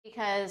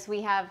because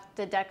we have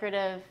the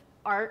decorative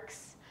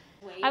arcs.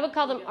 I would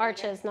call them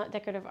arches, not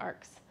decorative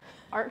arcs.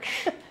 Arc.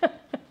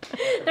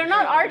 They're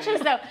not arches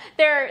though.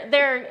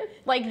 They're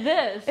like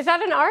this. Is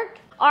that an arc?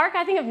 Ark?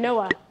 I think of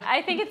Noah.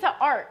 I think it's an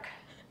arc.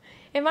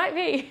 It might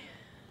be.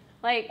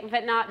 Like,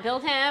 but not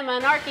build him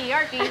an arky.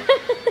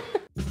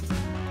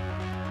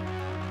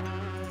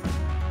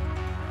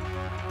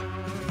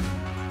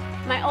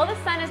 My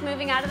oldest son is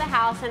moving out of the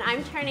house and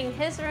I'm turning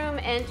his room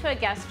into a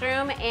guest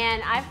room,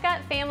 and I've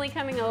got family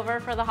coming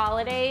over for the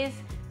holidays.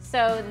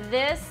 So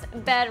this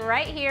bed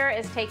right here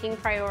is taking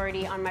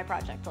priority on my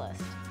project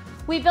list.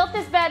 We built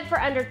this bed for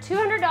under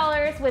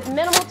 $200 with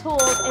minimal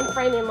tools and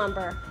framing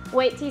lumber.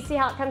 Wait till you see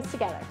how it comes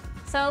together.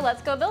 So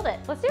let's go build it.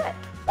 Let's do it.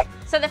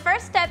 So the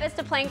first step is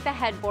to plank the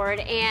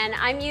headboard, and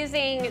I'm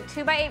using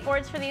 2x8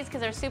 boards for these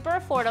because they're super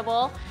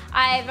affordable.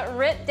 I've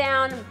ripped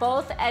down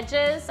both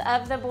edges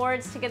of the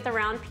boards to get the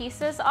round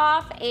pieces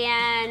off,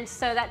 and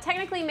so that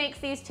technically makes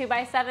these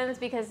 2x7s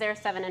because they're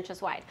 7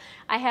 inches wide.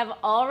 I have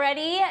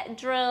already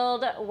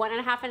drilled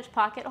 1.5 inch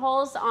pocket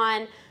holes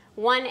on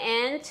one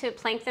end to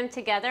plank them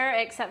together,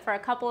 except for a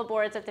couple of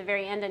boards at the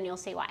very end, and you'll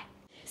see why.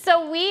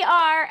 So we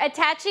are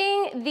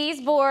attaching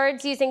these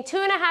boards using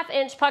 2.5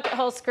 inch pocket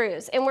hole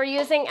screws, and we're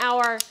using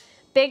our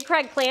Big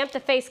Craig clamp, the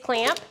face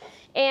clamp,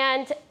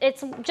 and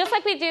it's just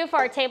like we do for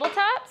our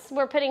tabletops.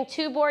 We're putting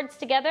 2 boards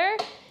together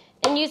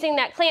and using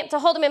that clamp to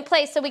hold them in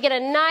place so we get a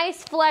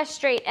nice flush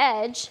straight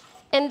edge.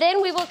 And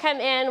then we will come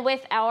in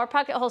with our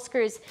pocket hole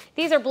screws.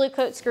 These are Blue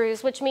Coat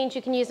screws, which means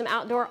you can use them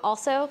outdoor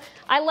also.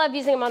 I love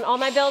using them on all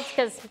my builds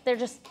because they're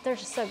just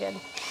so good.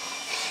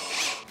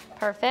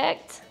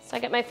 Perfect. So I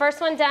got my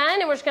first one done,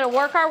 and we're just gonna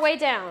work our way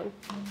down.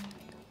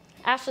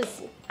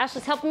 Ashley's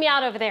helping me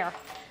out over there.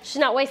 She's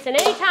not wasting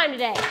any time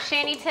today.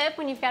 Shanny tip,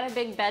 when you've got a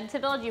big bed to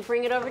build, you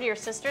bring it over to your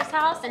sister's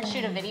house and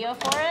shoot a video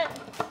for it.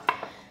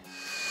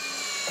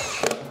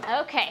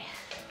 Okay.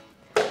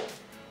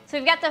 So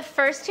we've got the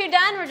first 2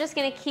 done. We're just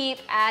gonna keep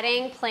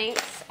adding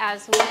planks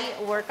as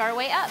we work our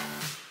way up.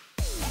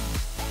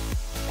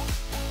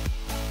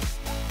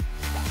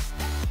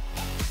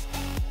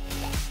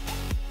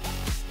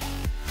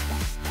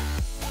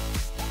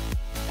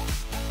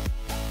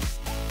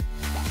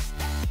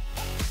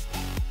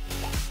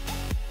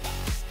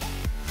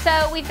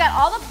 So we've got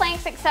all the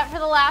planks except for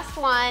the last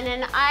one,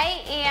 and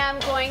I am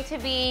going to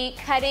be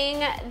cutting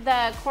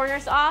the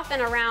corners off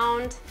in a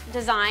round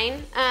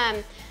design.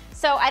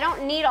 So I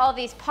don't need all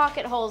these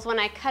pocket holes when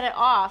I cut it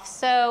off.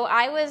 So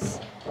I was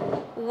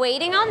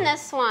waiting on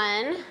this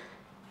one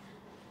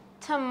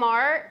to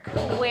mark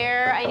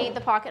where I need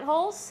the pocket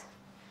holes.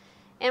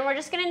 And we're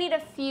just gonna need a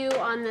few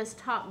on this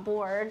top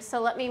board.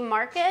 So let me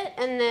mark it,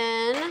 and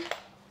then,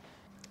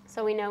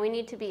 so we know we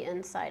need to be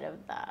inside of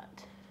that.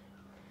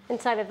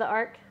 Inside of the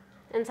arc?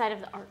 Inside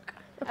of the arc.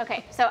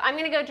 Okay, so I'm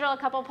gonna go drill a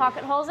couple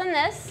pocket holes in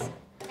this.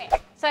 Okay,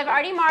 so I've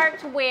already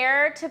marked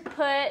where to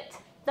put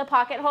the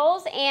pocket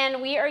holes,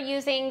 and we are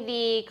using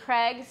the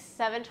Craig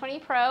 720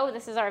 Pro.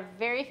 This is our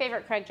very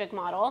favorite Craig jig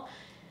model.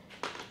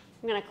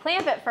 I'm gonna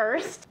clamp it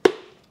first.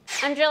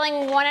 I'm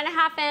drilling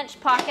 1.5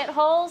 inch pocket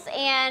holes,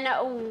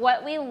 and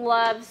what we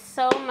love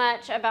so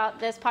much about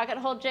this pocket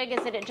hole jig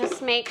is that it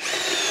just makes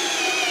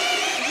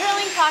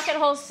drilling pocket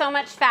holes so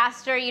much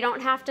faster. You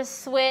don't have to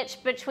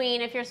switch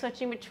between, if you're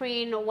switching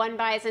between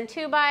 1-bys and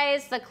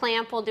 2-bys, the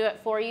clamp will do it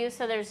for you.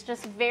 So there's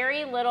just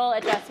very little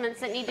adjustments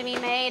that need to be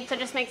made. So it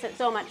just makes it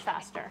so much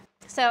faster.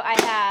 So I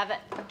have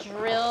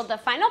drilled the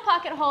final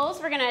pocket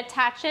holes. We're gonna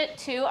attach it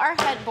to our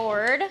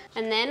headboard,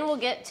 and then we'll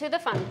get to the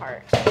fun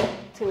part.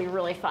 It's gonna be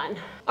really fun.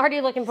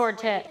 Already looking forward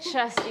to it.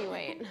 Just you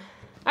wait.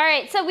 All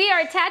right, so we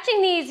are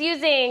attaching these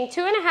using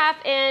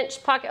 2.5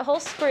 inch pocket hole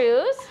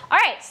screws. All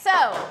right,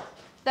 so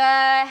the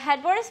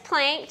headboard is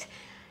planked.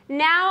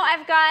 Now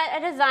I've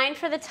got a design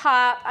for the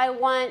top. I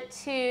want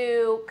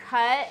to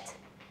cut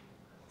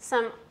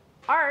some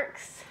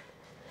arcs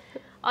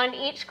on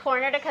each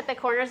corner to cut the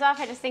corners off.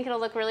 I just think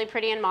it'll look really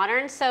pretty and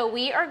modern. So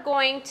we are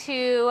going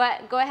to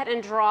go ahead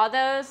and draw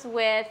those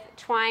with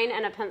twine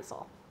and a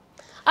pencil.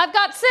 I've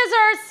got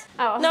scissors.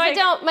 Oh, no, I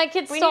don't. My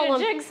kids stole them. We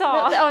need a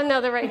jigsaw. Oh,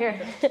 no, they're right here.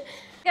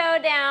 Go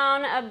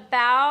down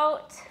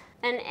about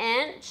 1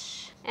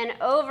 inch and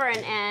over 1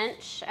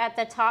 inch at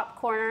the top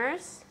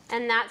corners,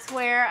 and that's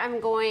where I'm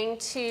going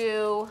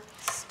to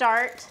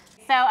start.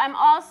 So I'm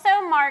also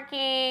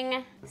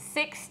marking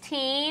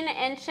 16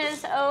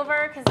 inches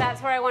over because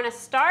that's where I want to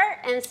start,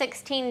 and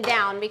 16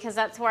 down because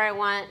that's where I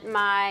want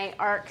my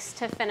arcs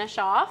to finish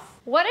off.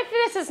 What if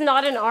this is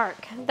not an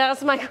arc? That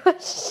was my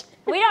question.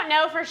 We don't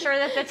know for sure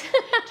that the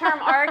term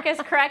arc is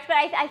correct, but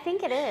I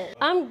think it is.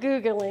 I'm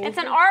Googling. It's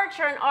an arch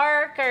or an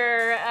arc,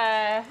 or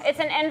it's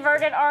an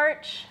inverted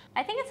arch.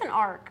 I think it's an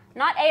arc.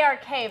 Not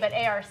A-R-K, but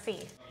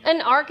A-R-C.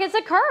 An arc is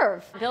a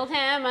curve. Build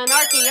him an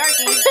arky.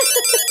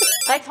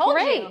 I told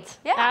Great. you.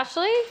 Yeah.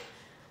 Ashley? Hey,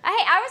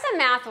 I was a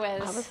math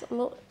whiz.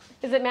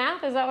 Is it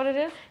math? Is that what it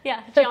is?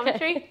 Yeah,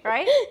 geometry,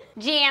 right?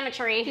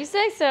 Geometry. You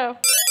say so.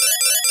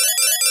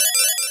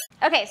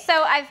 Okay,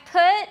 so I've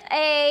put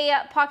a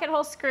pocket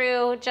hole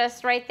screw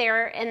just right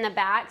there in the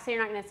back, so you're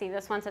not gonna see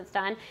this once it's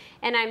done.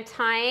 And I'm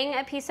tying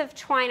a piece of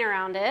twine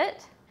around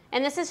it.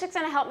 And this is just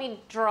gonna help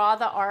me draw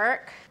the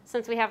arc,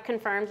 since we have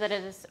confirmed that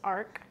it is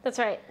arc. That's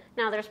right.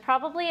 Now there's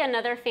probably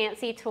another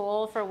fancy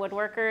tool for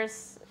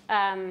woodworkers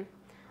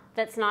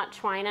that's not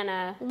twine and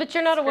a But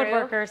you're not screw. a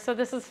woodworker, so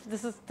this is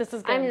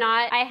good. I'm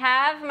not. I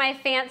have my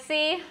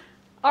fancy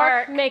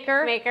Arc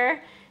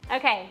maker.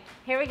 Okay,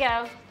 here we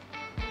go.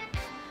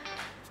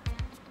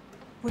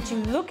 Would you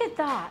look at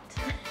that?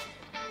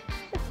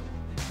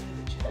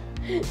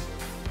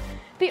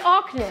 The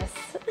awkness.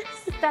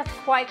 That's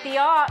quite the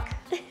arc.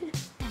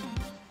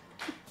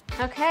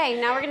 Okay,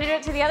 now we're gonna do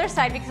it to the other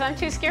side because I'm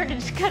too scared to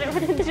just cut it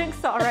with a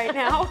jigsaw right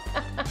now.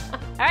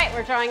 All right,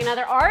 we're drawing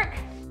another arc.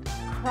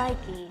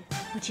 Crikey,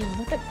 would you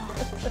look at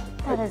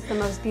that? That is the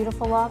most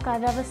beautiful arc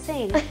I've ever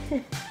seen.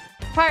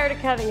 Prior to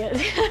cutting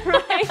it.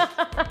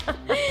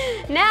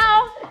 Right?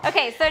 Now,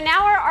 okay, so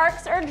now our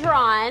arcs are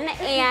drawn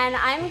and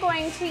I'm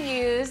going to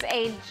use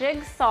a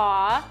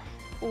jigsaw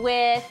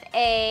with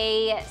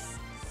a,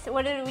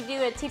 what did we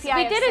do, a TPI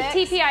We of did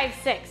 6? a TPI of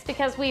 6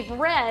 because we've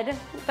read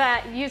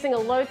that using a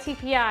low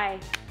TPI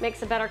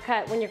makes a better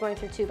cut when you're going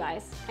through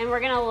 2x. And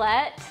we're gonna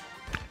let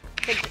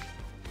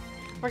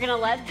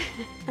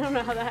I don't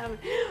know how that happened.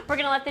 We're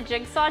gonna let the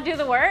jigsaw do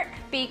the work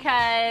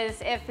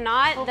because if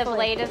not, Hopefully. the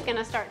blade is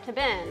gonna start to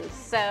bend.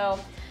 So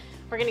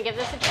we're gonna give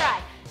this a try.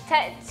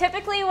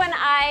 Typically when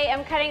I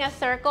am cutting a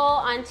circle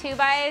on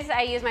 2x,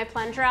 I use my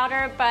plunge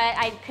router, but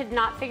I could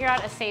not figure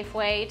out a safe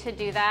way to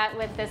do that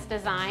with this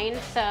design.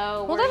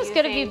 So Well, that was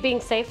good of you being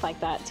safe like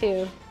that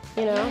too,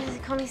 you know?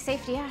 Call me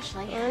Safety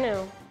Ashley. I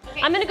know.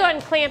 Okay, I'm gonna go ahead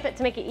and clamp it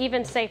to make it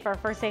even safer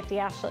for Safety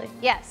Ashley.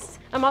 Yes.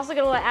 I'm also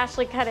gonna let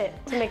Ashley cut it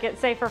to make it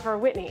safer for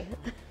Whitney.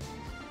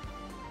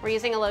 We're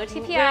using a low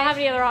TPI. We don't have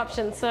any other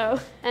options, so.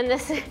 And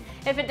this,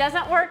 if it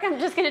doesn't work, I'm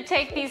just gonna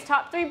take these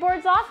top 3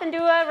 boards off and do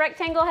a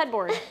rectangle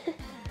headboard.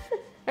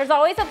 There's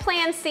always a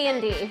plan C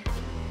and D.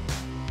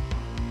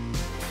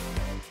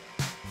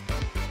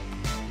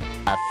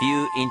 A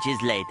few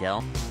inches later.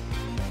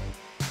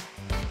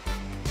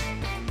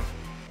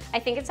 I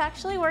think it's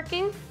actually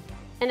working.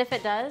 And if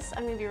it does,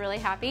 I'm gonna be really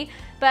happy.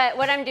 But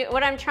what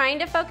I'm trying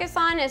to focus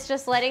on is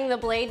just letting the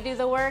blade do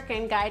the work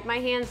and guide my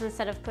hands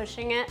instead of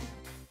pushing it.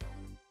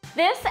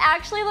 This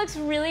actually looks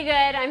really good.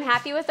 I'm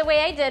happy with the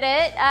way I did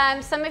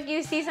it. Some of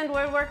you seasoned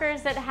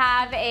woodworkers that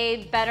have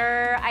a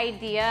better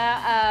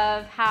idea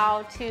of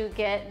how to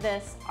get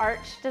this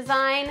arch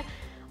design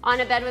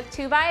on a bed with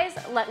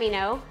 2x, let me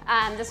know.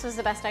 This was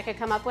the best I could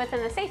come up with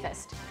and the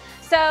safest.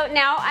 So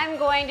now I'm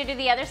going to do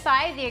the other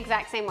side the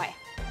exact same way.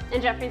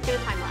 And Jeffrey's gonna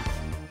time lapse.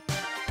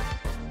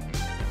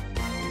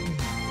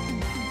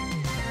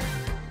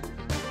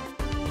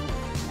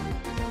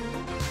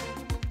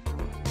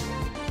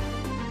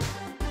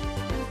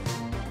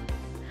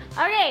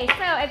 Okay,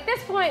 so at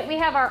this point we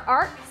have our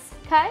arcs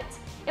cut,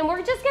 and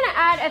we're just gonna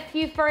add a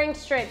few furring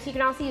strips. You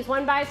can also use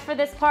 1x for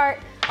this part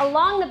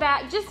along the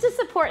back just to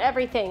support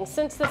everything,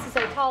 since this is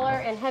a taller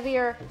and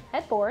heavier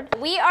headboard.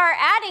 We are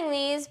adding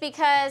these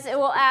because it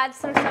will add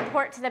some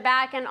support to the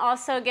back and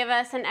also give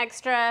us an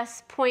extra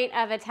point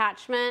of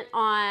attachment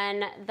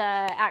on the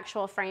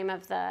actual frame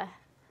of the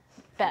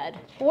bed.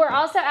 We're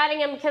also adding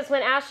them because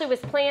when Ashley was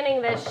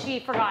planning this, she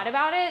forgot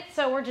about it,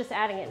 so we're just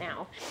adding it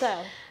now.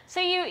 So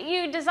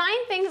you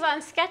design things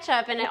on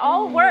SketchUp and it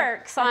all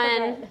works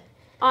on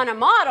a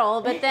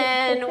model, but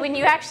then when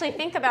you actually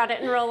think about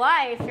it in real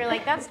life, you're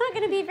like, that's not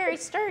gonna be very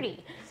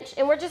sturdy.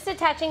 And we're just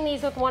attaching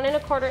these with 1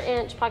 1/4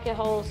 inch pocket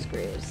hole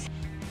screws.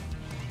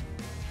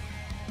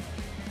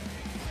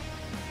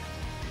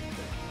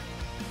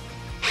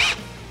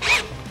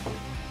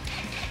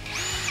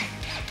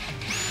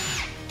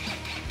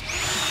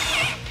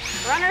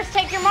 Runners,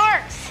 take your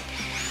marks.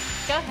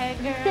 Go ahead,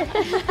 girl.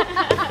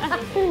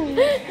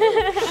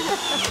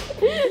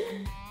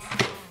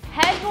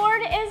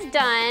 Headboard is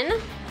done.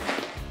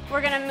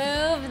 We're gonna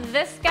move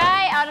this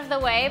guy out of the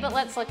way, but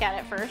let's look at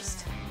it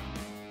first.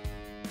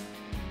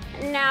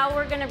 Now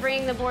we're gonna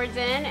bring the boards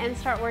in and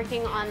start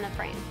working on the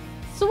frame.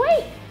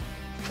 Sweet!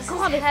 This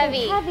God, is it's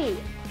heavy. so heavy.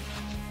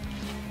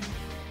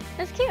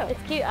 It's cute.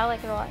 It's cute, I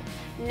like it a lot.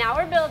 Now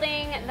we're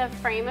building the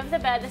frame of the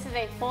bed. This is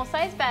a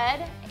full-size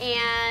bed,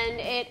 and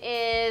it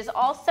is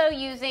also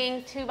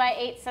using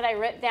 2x8s that I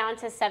ripped down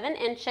to 7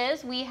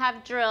 inches. We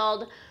have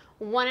drilled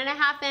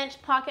 1.5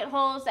 inch pocket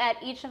holes at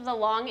each of the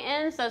long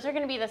ends. Those are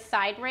gonna be the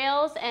side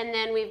rails, and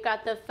then we've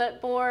got the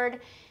footboard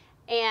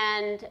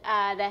and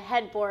the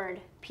headboard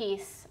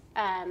piece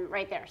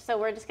right there. So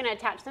we're just gonna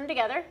attach them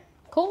together.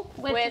 Cool.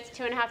 With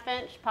 2.5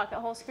 inch pocket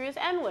hole screws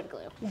and wood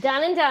glue.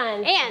 Done and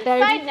done. And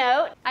side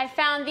note, I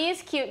found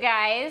these cute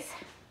guys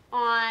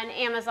on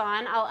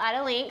Amazon. I'll add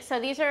a link. So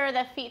these are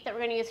the feet that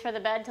we're gonna use for the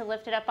bed to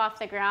lift it up off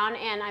the ground,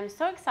 and I'm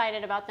so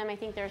excited about them. I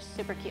think they're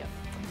super cute.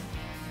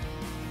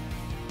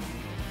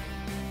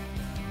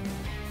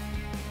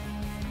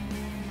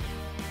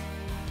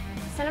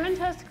 Cinnamon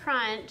Toast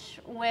Crunch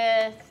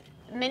with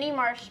mini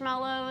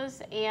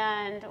marshmallows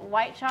and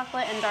white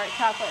chocolate and dark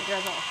chocolate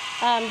drizzle.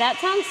 That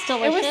sounds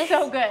delicious. It was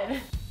so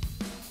good.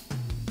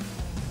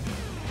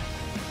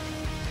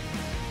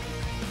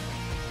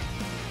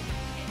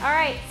 All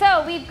right,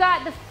 so we've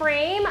got the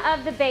frame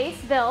of the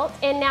base built,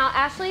 and now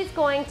Ashley's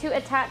going to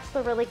attach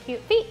the really cute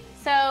feet.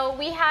 So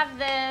we have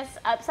this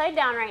upside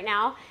down right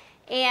now,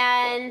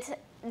 and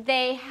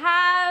they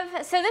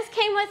have, so this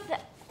came with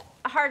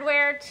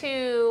hardware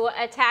to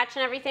attach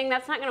and everything.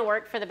 That's not gonna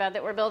work for the bed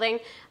that we're building.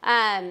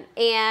 And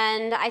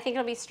I think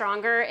it'll be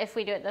stronger if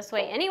we do it this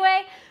way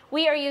anyway.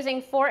 We are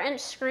using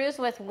 4-inch screws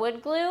with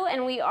wood glue,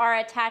 and we are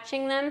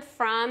attaching them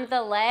from the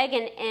leg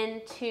and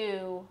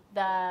into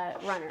the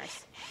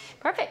runners.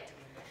 Perfect.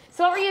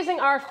 So we're using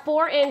our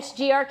 4-inch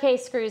GRK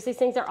screws. These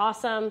things are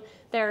awesome.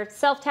 They're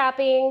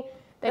self-tapping.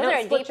 They Those are don't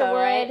at split the Depot, wood.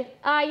 right?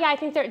 Yeah, I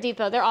think they're at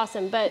Depot. They're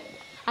awesome, but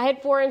I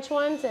had 4-inch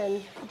ones and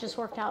it just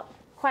worked out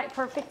quite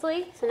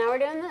perfectly. So now we're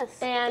doing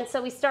this. And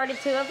so we started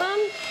 2 of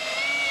them.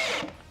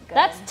 Good.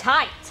 That's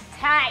tight.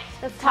 Tight.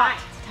 That's Taut.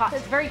 tight. Taut.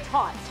 That's very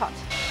taut. Taut.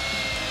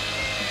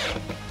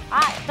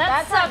 That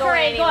not sucker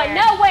ain't going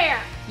anywhere.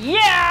 nowhere.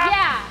 Yeah.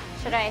 Yeah.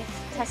 Should I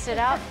test it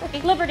out?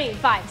 Liberty.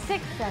 5,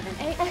 6, 7,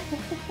 8.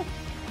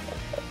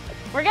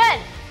 We're good.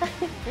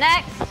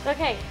 Next.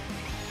 Okay.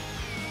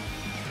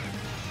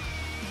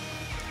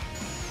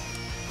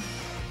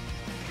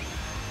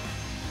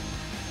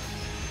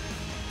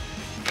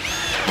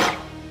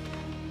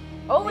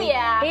 Oh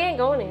yeah. He ain't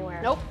going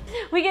anywhere. Nope.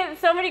 We get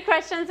so many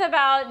questions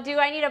about, do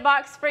I need a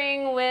box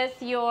spring with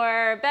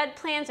your bed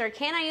plans, or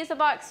can I use a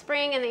box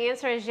spring? And the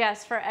answer is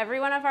yes. For every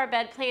one of our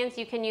bed plans,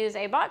 you can use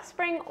a box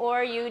spring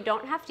or you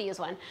don't have to use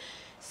one.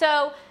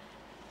 So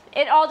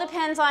it all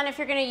depends on if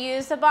you're going to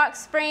use the box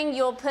spring.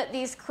 You'll put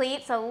these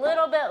cleats a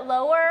little bit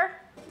lower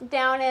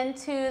down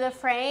into the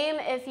frame.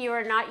 If you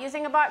are not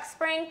using a box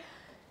spring,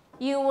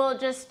 you will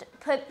just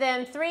put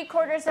them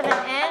 3/4 of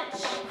an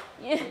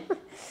inch.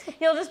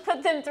 You'll just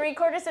put them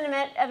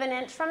 3/4 of an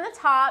inch from the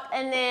top,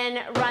 and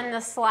then run the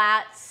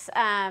slats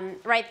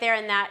right there,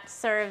 and that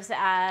serves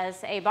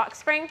as a box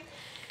spring.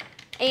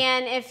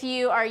 And if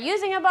you are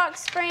using a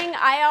box spring,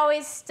 I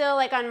always still,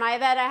 like on my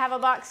bed, I have a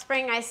box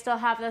spring. I still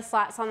have the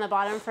slats on the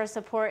bottom for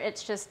support.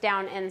 It's just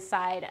down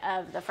inside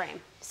of the frame.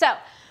 So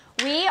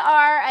we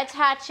are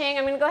attaching,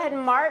 I'm gonna go ahead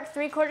and mark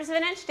 3/4 of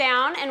an inch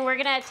down, and we're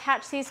gonna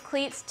attach these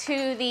cleats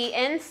to the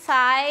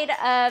inside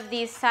of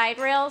these side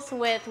rails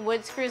with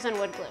wood screws and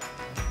wood glue.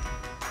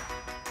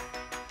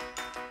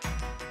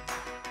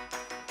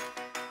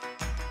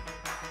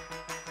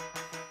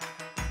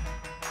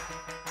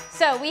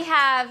 So we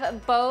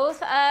have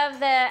both of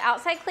the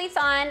outside cleats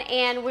on,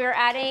 and we're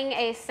adding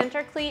a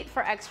center cleat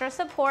for extra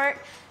support.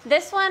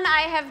 This one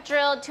I have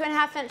drilled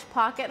 2.5-inch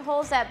pocket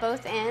holes at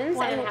both ends.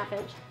 1.5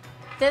 inch.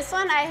 This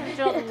one I have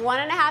drilled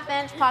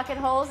 1.5-inch pocket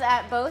holes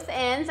at both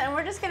ends, and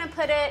we're just gonna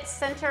put it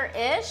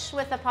center-ish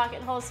with the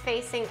pocket holes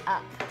facing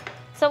up.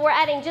 So we're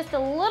adding just a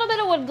little bit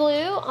of wood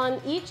glue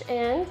on each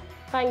end.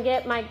 If I can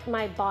get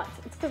my bots.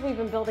 It's because we've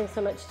been building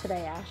so much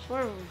today, Ash.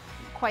 We're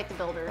quite the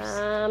builders.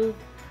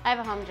 I have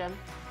a home gym.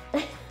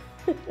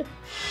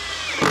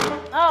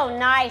 Oh,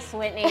 nice,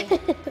 Whitney.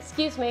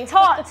 Excuse me.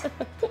 Taut.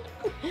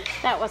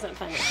 That wasn't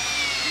funny.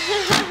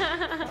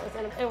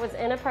 It was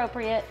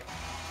inappropriate.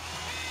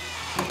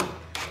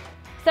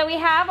 So we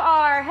have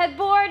our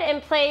headboard in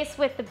place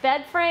with the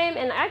bed frame,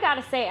 and I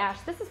gotta say, Ash,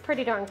 this is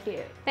pretty darn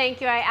cute. Thank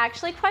you. I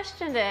actually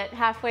questioned it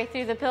halfway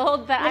through the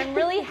build, but I'm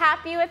really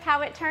happy with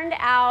how it turned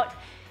out.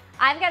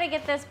 I've got to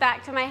get this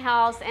back to my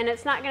house, and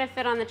it's not going to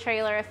fit on the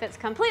trailer if it's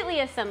completely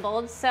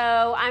assembled.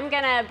 So I'm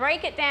going to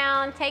break it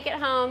down, take it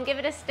home, give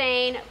it a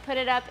stain, put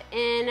it up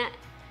in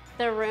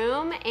the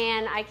room,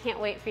 and I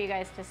can't wait for you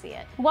guys to see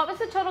it. What was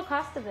the total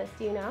cost of this,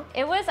 do you know?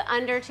 It was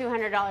under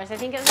 $200. I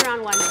think it was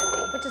around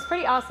 $150. Which is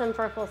pretty awesome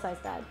for a full-size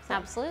bed. So.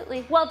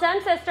 Absolutely. Well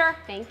done, sister.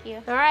 Thank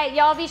you. All right,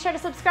 y'all be sure to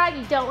subscribe.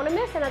 You don't want to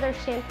miss another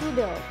shampoo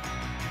build.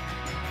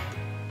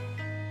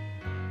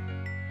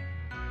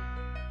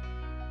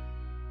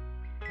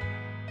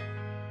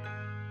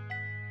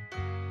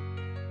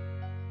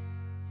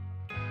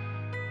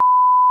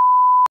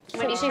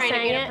 Whitney's She's trying to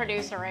saying be a it.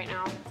 producer right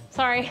now.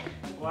 Sorry.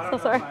 Well, I So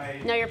don't sorry. know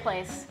if Know your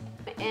place.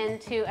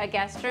 Into a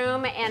guest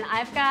room, and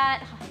I've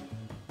got,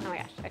 oh my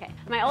gosh, okay.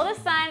 My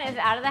oldest son is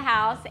out of the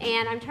house,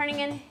 and I'm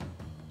turning in,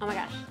 oh my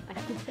gosh,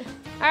 okay.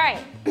 All right.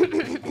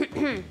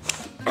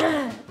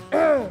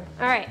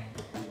 All right.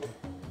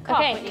 Cough,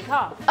 Okay. Whitney,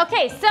 cough.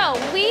 Okay, so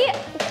we...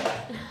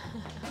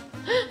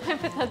 I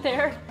put that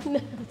there.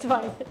 No, it's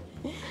fine.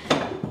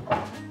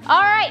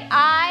 All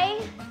right,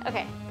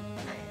 okay.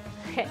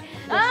 Okay.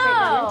 Go straight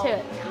down into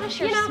it. Gosh,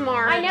 you're You know,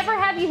 smart. I never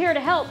have you here to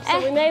help, so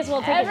we may as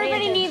well take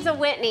Everybody advantage. needs a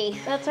Whitney.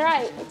 That's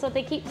right. That's what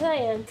they keep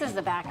saying. This is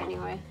the back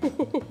anyway.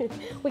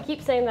 We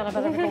keep saying that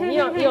about everything. You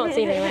don't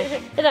see it anyway.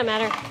 It doesn't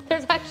matter.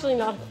 There's actually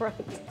not a front.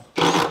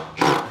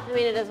 I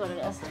mean, it is what it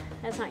is.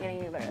 It's not getting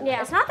any better.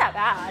 Yeah. It's not that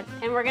bad.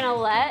 And we're gonna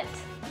let,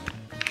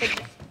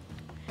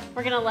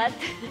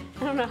 I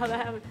don't know how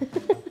that happened.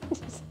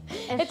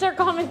 It's our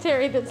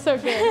commentary that's so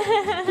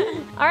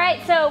good. All right,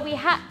 so we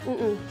have. she's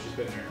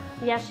been there.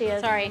 Yeah, she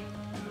is. Sorry.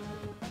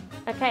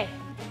 Okay.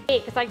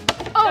 Because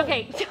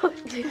okay.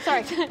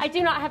 Sorry, I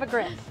do not have a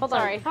grip. Hold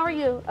Sorry. on. How are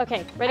you?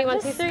 Okay, ready? I'm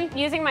 1, 2, just 3.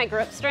 Using my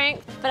grip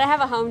strength, but I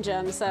have a home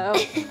gym, so.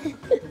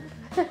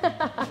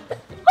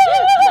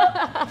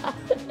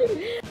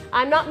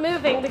 I'm not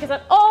moving because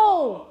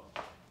oh!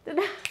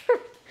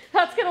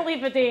 That's gonna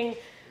leave a ding.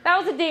 That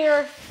was a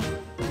dinger.